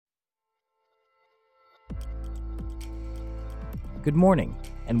Good morning,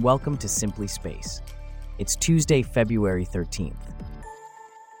 and welcome to Simply Space. It's Tuesday, February 13th.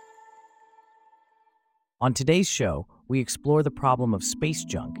 On today's show, we explore the problem of space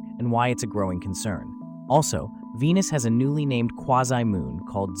junk and why it's a growing concern. Also, Venus has a newly named Quasi-Moon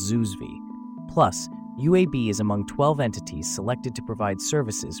called Zoozve. Plus, UAB is among 12 entities selected to provide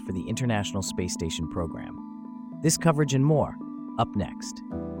services for the International Space Station program. This coverage and more, up next.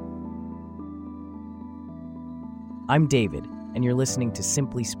 I'm David, and you're listening to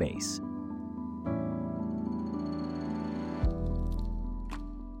Simply Space.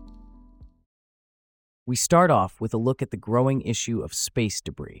 We start off with a look at the growing issue of space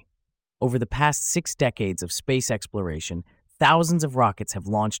debris. Over the past 6 decades of space exploration, thousands of rockets have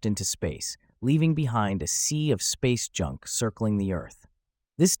launched into space, leaving behind a sea of space junk circling the Earth.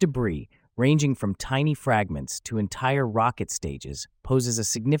 This debris, ranging from tiny fragments to entire rocket stages, poses a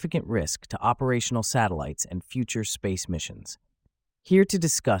significant risk to operational satellites and future space missions. Here to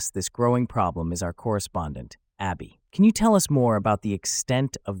discuss this growing problem is our correspondent, Abby. Can you tell us more about the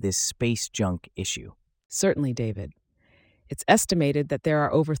extent of this space junk issue? Certainly, David. It's estimated that there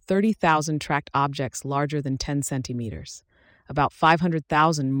are over 30,000 tracked objects larger than 10 centimeters, about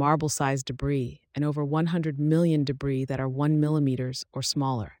 500,000 marble-sized debris, and over 100 million debris that are 1 millimeters or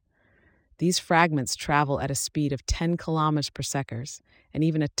smaller. These fragments travel at a speed of 10 kilometers per second, and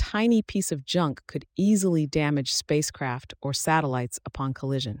even a tiny piece of junk could easily damage spacecraft or satellites upon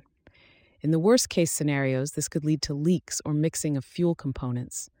collision. In the worst-case scenarios, this could lead to leaks or mixing of fuel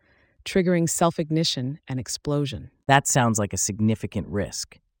components, triggering self-ignition and explosion. That sounds like a significant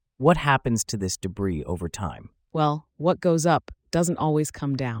risk. What happens to this debris over time? Well, what goes up doesn't always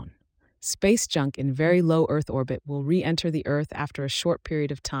come down. Space junk in very low Earth orbit will re-enter the Earth after a short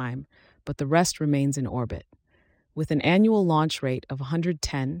period of time, but the rest remains in orbit. With an annual launch rate of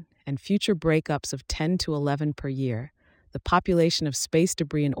 110 and future breakups of 10 to 11 per year, the population of space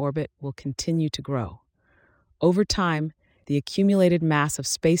debris in orbit will continue to grow. Over time, the accumulated mass of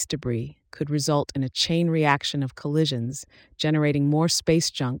space debris could result in a chain reaction of collisions, generating more space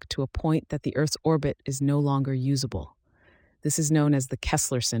junk to a point that the Earth's orbit is no longer usable. This is known as the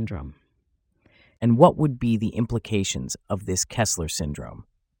Kessler syndrome. And what would be the implications of this Kessler syndrome?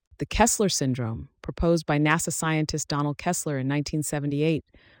 The Kessler syndrome, proposed by NASA scientist Donald Kessler in 1978,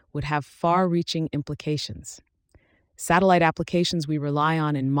 would have far-reaching implications. Satellite applications we rely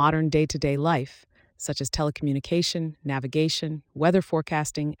on in modern day-to-day life, such as telecommunication, navigation, weather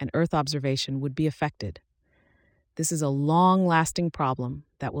forecasting, and Earth observation, would be affected. This is a long-lasting problem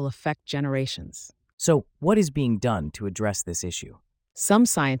that will affect generations. So, what is being done to address this issue? Some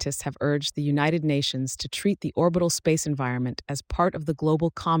scientists have urged the United Nations to treat the orbital space environment as part of the global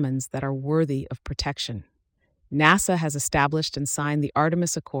commons that are worthy of protection. NASA has established and signed the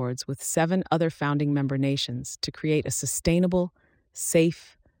Artemis Accords with 7 other founding member nations to create a sustainable,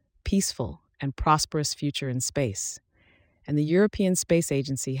 safe, peaceful, and prosperous future in space. And the European Space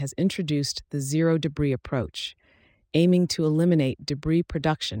Agency has introduced the zero debris approach, aiming to eliminate debris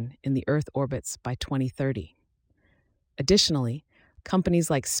production in the Earth orbits by 2030. Additionally, companies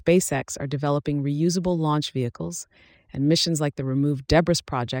like SpaceX are developing reusable launch vehicles, and missions like the Remove Debris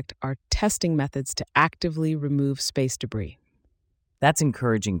project are testing methods to actively remove space debris. That's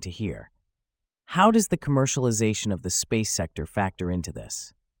encouraging to hear. How does the commercialization of the space sector factor into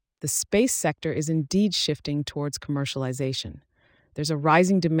this? The space sector is indeed shifting towards commercialization. There's a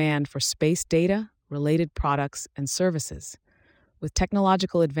rising demand for space data, related products, and services. With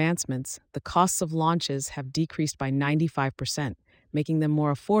technological advancements, the costs of launches have decreased by 95%, making them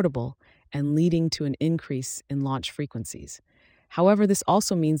more affordable and leading to an increase in launch frequencies. However, this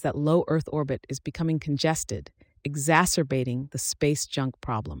also means that low Earth orbit is becoming congested, exacerbating the space junk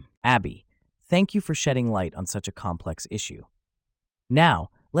problem. Abby, thank you for shedding light on such a complex issue. Now,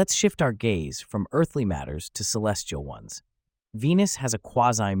 let's shift our gaze from earthly matters to celestial ones. Venus has a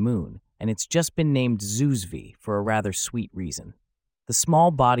quasi-moon, and it's just been named Zoozve for a rather sweet reason. The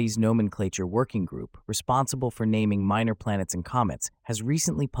Small Bodies Nomenclature Working Group, responsible for naming minor planets and comets, has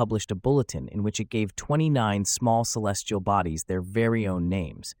recently published a bulletin in which it gave 29 small celestial bodies their very own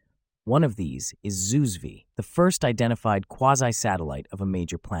names. One of these is Zoozve, the first identified quasi-satellite of a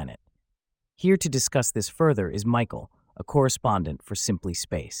major planet. Here to discuss this further is Michael, a correspondent for Simply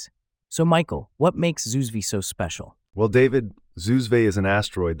Space. So Michael, what makes Zoozve so special? Well, David, Zoozve is an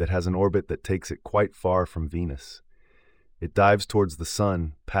asteroid that has an orbit that takes it quite far from Venus. It dives towards the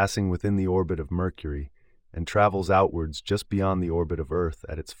Sun, passing within the orbit of Mercury, and travels outwards just beyond the orbit of Earth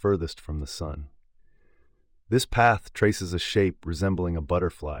at its furthest from the Sun. This path traces a shape resembling a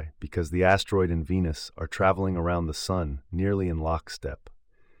butterfly because the asteroid and Venus are traveling around the Sun nearly in lockstep.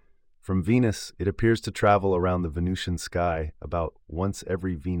 From Venus, it appears to travel around the Venusian sky about once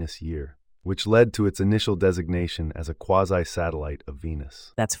every Venus year, which led to its initial designation as a quasi-satellite of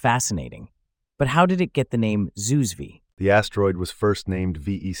Venus. That's fascinating. But how did it get the name Zoozve? The asteroid was first named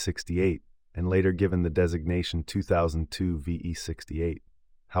VE68 and later given the designation 2002 VE68.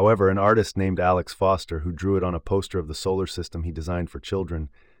 However, an artist named Alex Foster, who drew it on a poster of the solar system he designed for children,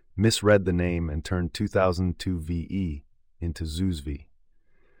 misread the name and turned 2002 VE into Zoozve.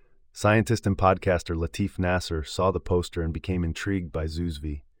 Scientist and podcaster Latif Nasser saw the poster and became intrigued by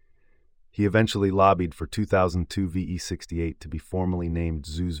Zoozve. He eventually lobbied for 2002 VE68 to be formally named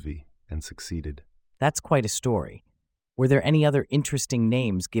Zoozve and succeeded. That's quite a story. Were there any other interesting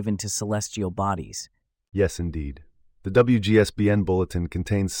names given to celestial bodies? Yes, indeed. The WGSBN bulletin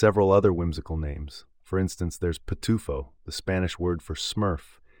contains several other whimsical names. For instance, there's Pitufo, the Spanish word for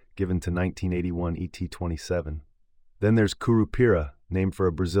Smurf, given to 1981 ET27. Then there's Curupira, named for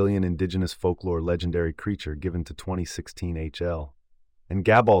a Brazilian indigenous folklore legendary creature given to 2016 HL. And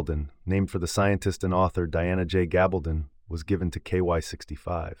Gabaldon, named for the scientist and author Diana J. Gabaldon, was given to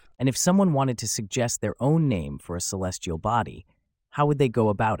KY65. And if someone wanted to suggest their own name for a celestial body, how would they go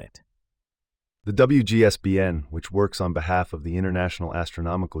about it? The WGSBN, which works on behalf of the International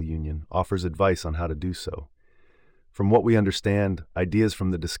Astronomical Union, offers advice on how to do so. From what we understand, ideas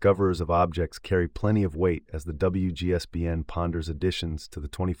from the discoverers of objects carry plenty of weight as the WGSBN ponders additions to the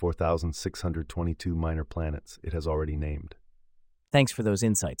 24,622 minor planets it has already named. Thanks for those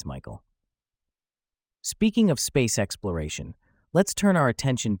insights, Michael. Speaking of space exploration, let's turn our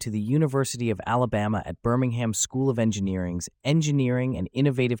attention to the University of Alabama at Birmingham School of Engineering's Engineering and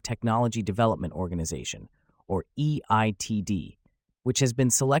Innovative Technology Development Organization, or EITD, which has been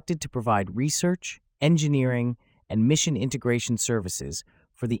selected to provide research, engineering, and mission integration services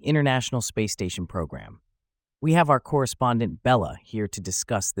for the International Space Station program. We have our correspondent Bella here to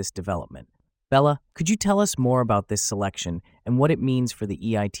discuss this development. Bella, could you tell us more about this selection and what it means for the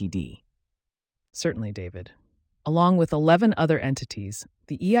EITD? Certainly, David. Along with 11 other entities,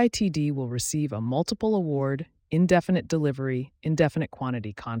 the EITD will receive a multiple award, indefinite delivery, indefinite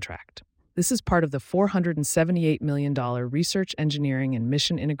quantity contract. This is part of the $478 million Research, Engineering, and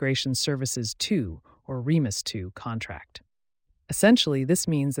Mission Integration Services 2, or REMIS 2, contract. Essentially, this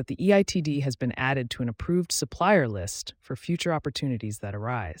means that the EITD has been added to an approved supplier list for future opportunities that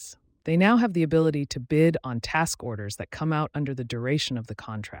arise. They now have the ability to bid on task orders that come out under the duration of the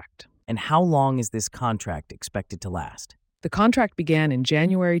contract. And how long is this contract expected to last? The contract began in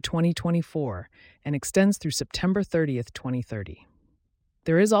January 2024 and extends through September 30th, 2030.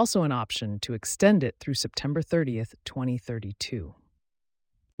 There is also an option to extend it through September 30th, 2032.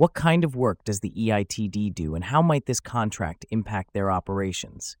 What kind of work does the EITD do, and how might this contract impact their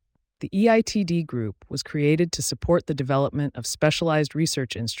operations? The EITD group was created to support the development of specialized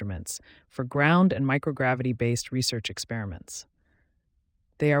research instruments for ground and microgravity-based research experiments.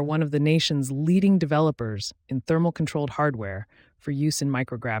 They are one of the nation's leading developers in thermal-controlled hardware for use in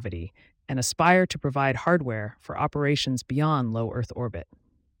microgravity and aspire to provide hardware for operations beyond low Earth orbit.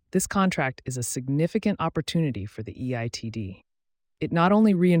 This contract is a significant opportunity for the EITD. It not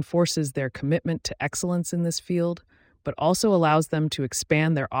only reinforces their commitment to excellence in this field, but also allows them to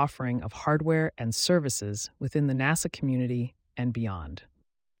expand their offering of hardware and services within the NASA community and beyond.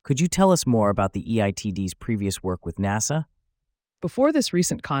 Could you tell us more about the EITD's previous work with NASA? Before this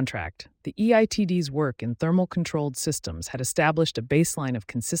recent contract, the EITD's work in thermal-controlled systems had established a baseline of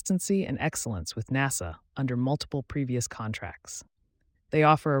consistency and excellence with NASA under multiple previous contracts. They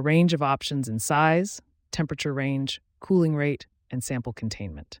offer a range of options in size, temperature range, cooling rate, and sample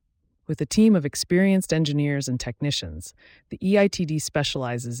containment. With a team of experienced engineers and technicians, the EITD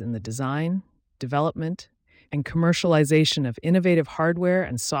specializes in the design, development, and commercialization of innovative hardware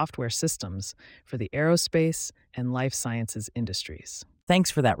and software systems for the aerospace and life sciences industries. Thanks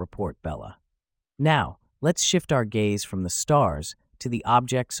for that report, Bella. Now, let's shift our gaze from the stars to the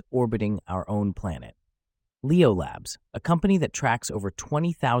objects orbiting our own planet. Leo Labs, a company that tracks over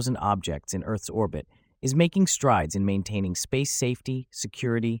 20,000 objects in Earth's orbit, is making strides in maintaining space safety,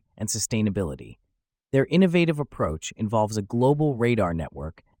 security, and sustainability. Their innovative approach involves a global radar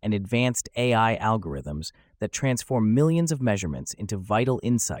network and advanced AI algorithms that transform millions of measurements into vital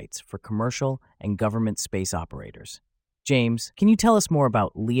insights for commercial and government space operators. James, can you tell us more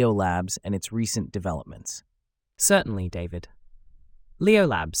about Leo Labs and its recent developments? Certainly, David. Leo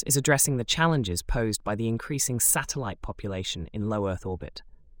Labs is addressing the challenges posed by the increasing satellite population in low Earth orbit.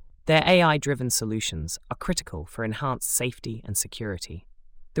 Their AI-driven solutions are critical for enhanced safety and security.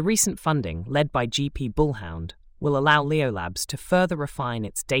 The recent funding, led by GP Bullhound, will allow Leo Labs to further refine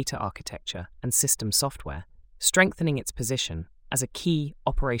its data architecture and system software, strengthening its position as a key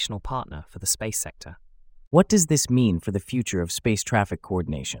operational partner for the space sector. What does this mean for the future of space traffic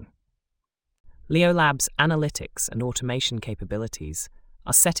coordination? LEO Labs' analytics and automation capabilities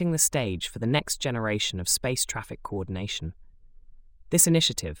are setting the stage for the next generation of space traffic coordination. This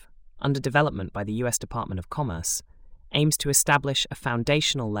initiative, under development by the US Department of Commerce, aims to establish a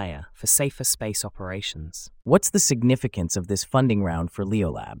foundational layer for safer space operations. What's the significance of this funding round for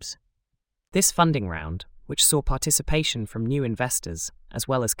LEO Labs? This funding round, which saw participation from new investors as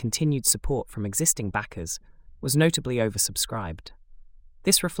well as continued support from existing backers, was notably oversubscribed.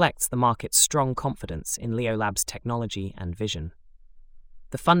 This reflects the market's strong confidence in LEO Labs' technology and vision.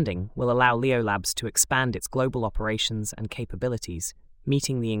 The funding will allow LEO Labs to expand its global operations and capabilities,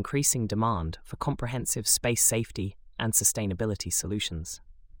 meeting the increasing demand for comprehensive space safety and sustainability solutions.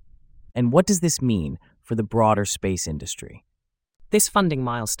 And what does this mean for the broader space industry? This funding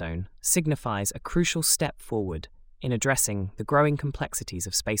milestone signifies a crucial step forward in addressing the growing complexities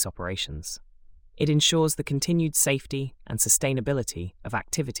of space operations. It ensures the continued safety and sustainability of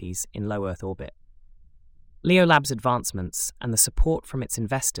activities in low Earth orbit. LEO Labs' advancements and the support from its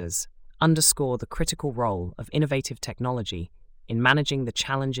investors underscore the critical role of innovative technology in managing the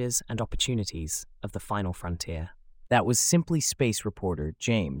challenges and opportunities of the final frontier. That was Simply Space reporter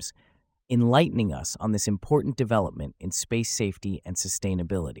James, enlightening us on this important development in space safety and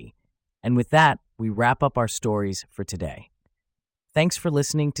sustainability. And with that, we wrap up our stories for today. Thanks for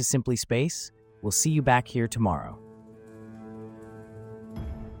listening to Simply Space. We'll see you back here tomorrow.